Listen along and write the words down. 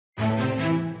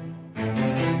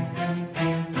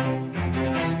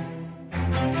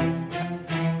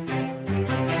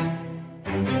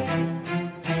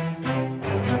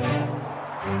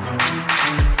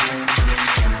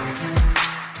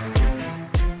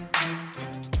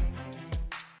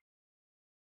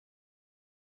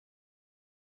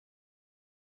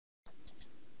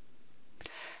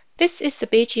This is the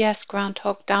BGS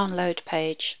Groundhog download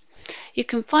page. You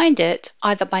can find it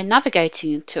either by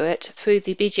navigating to it through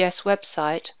the BGS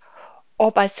website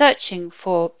or by searching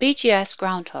for BGS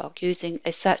Groundhog using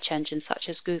a search engine such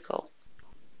as Google.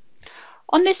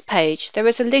 On this page there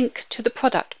is a link to the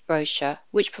product brochure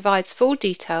which provides full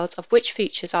details of which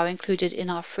features are included in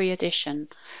our free edition,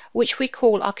 which we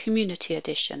call our Community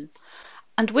Edition,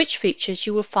 and which features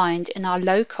you will find in our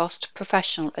low-cost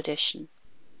Professional Edition.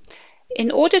 In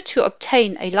order to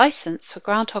obtain a license for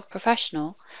Groundhog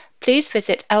Professional, please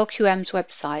visit LQM's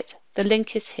website. The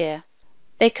link is here.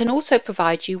 They can also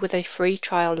provide you with a free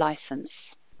trial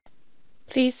license.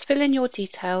 Please fill in your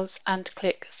details and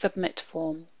click Submit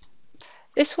Form.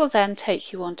 This will then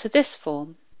take you onto this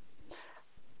form.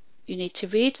 You need to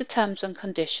read the terms and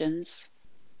conditions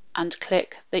and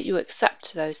click that you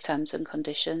accept those terms and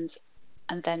conditions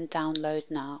and then download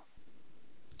now.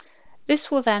 This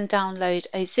will then download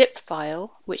a zip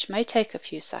file, which may take a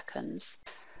few seconds.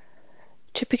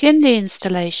 To begin the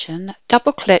installation,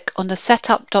 double-click on the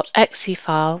setup.exe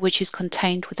file, which is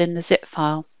contained within the zip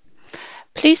file.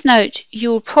 Please note you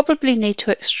will probably need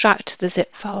to extract the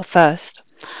zip file first,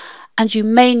 and you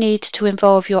may need to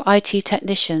involve your IT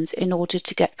technicians in order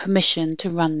to get permission to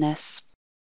run this.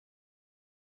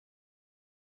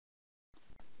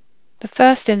 The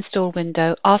first install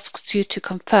window asks you to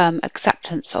confirm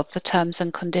acceptance of the terms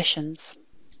and conditions.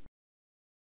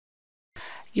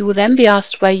 You will then be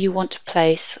asked where you want to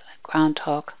place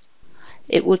Groundhog.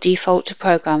 It will default to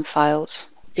Program Files,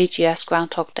 BGS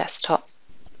Groundhog Desktop,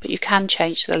 but you can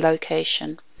change the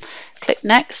location. Click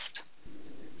Next.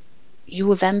 You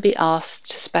will then be asked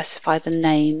to specify the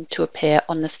name to appear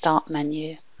on the Start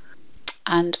menu,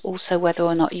 and also whether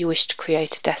or not you wish to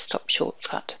create a desktop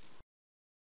shortcut.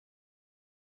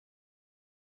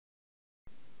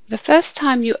 The first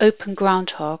time you open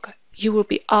Groundhog, you will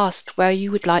be asked where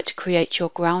you would like to create your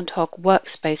Groundhog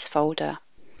workspace folder.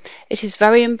 It is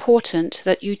very important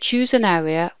that you choose an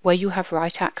area where you have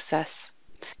write access.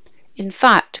 In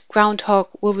fact, Groundhog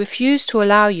will refuse to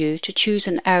allow you to choose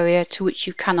an area to which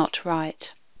you cannot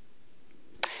write.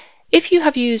 If you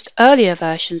have used earlier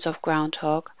versions of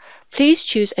Groundhog, please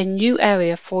choose a new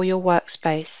area for your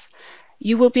workspace.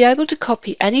 You will be able to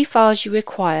copy any files you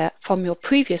require from your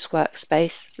previous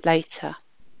workspace later.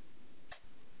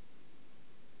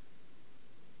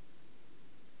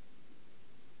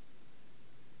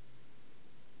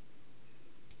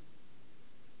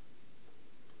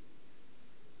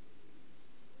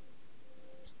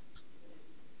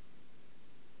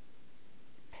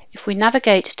 If we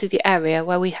navigate to the area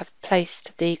where we have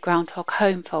placed the Groundhog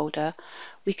Home folder,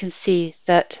 we can see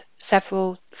that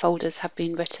several folders have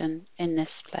been written in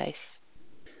this place.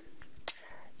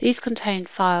 These contain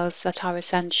files that are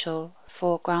essential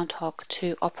for Groundhog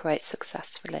to operate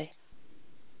successfully.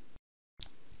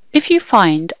 If you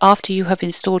find after you have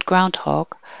installed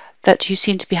Groundhog that you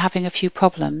seem to be having a few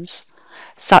problems,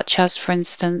 such as, for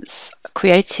instance,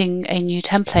 creating a new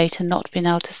template and not being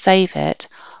able to save it,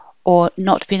 or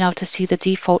not being able to see the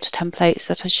default templates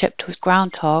that are shipped with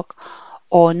Groundhog,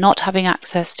 or not having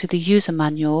access to the user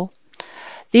manual,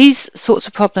 these sorts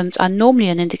of problems are normally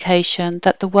an indication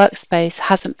that the workspace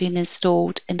hasn't been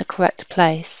installed in the correct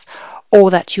place,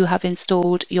 or that you have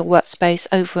installed your workspace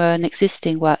over an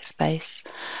existing workspace.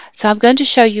 So I'm going to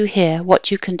show you here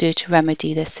what you can do to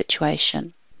remedy this situation.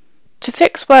 To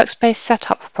fix workspace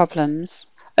setup problems,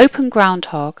 open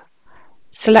Groundhog,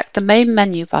 select the main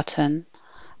menu button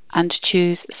and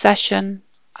choose Session,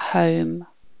 Home,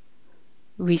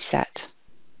 Reset.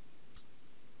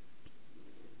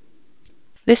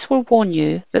 This will warn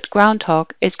you that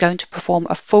Groundhog is going to perform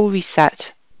a full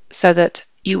reset so that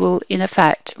you will in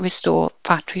effect restore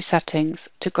factory settings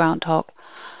to Groundhog.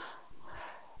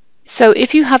 So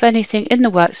if you have anything in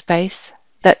the workspace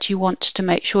that you want to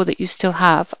make sure that you still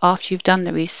have after you've done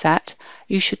the reset,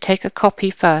 you should take a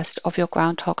copy first of your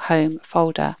Groundhog Home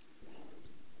folder.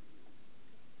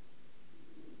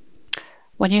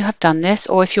 When you have done this,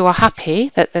 or if you are happy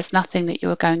that there's nothing that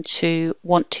you're going to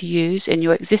want to use in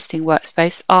your existing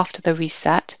workspace after the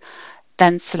reset,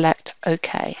 then select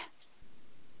OK.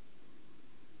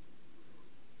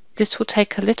 This will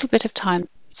take a little bit of time,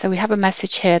 so we have a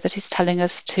message here that is telling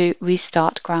us to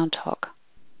restart Groundhog.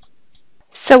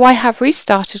 So I have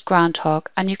restarted Groundhog,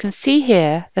 and you can see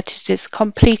here that it is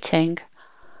completing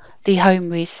the home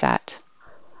reset,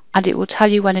 and it will tell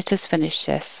you when it has finished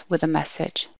this with a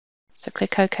message. So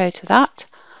click OK to that,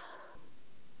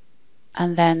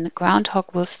 and then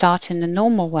Groundhog will start in the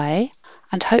normal way,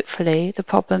 and hopefully the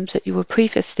problems that you were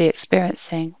previously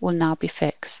experiencing will now be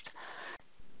fixed.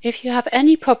 If you have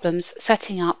any problems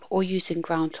setting up or using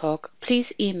Groundhog,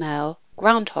 please email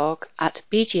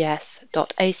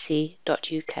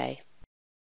groundhog@bgs.ac.uk.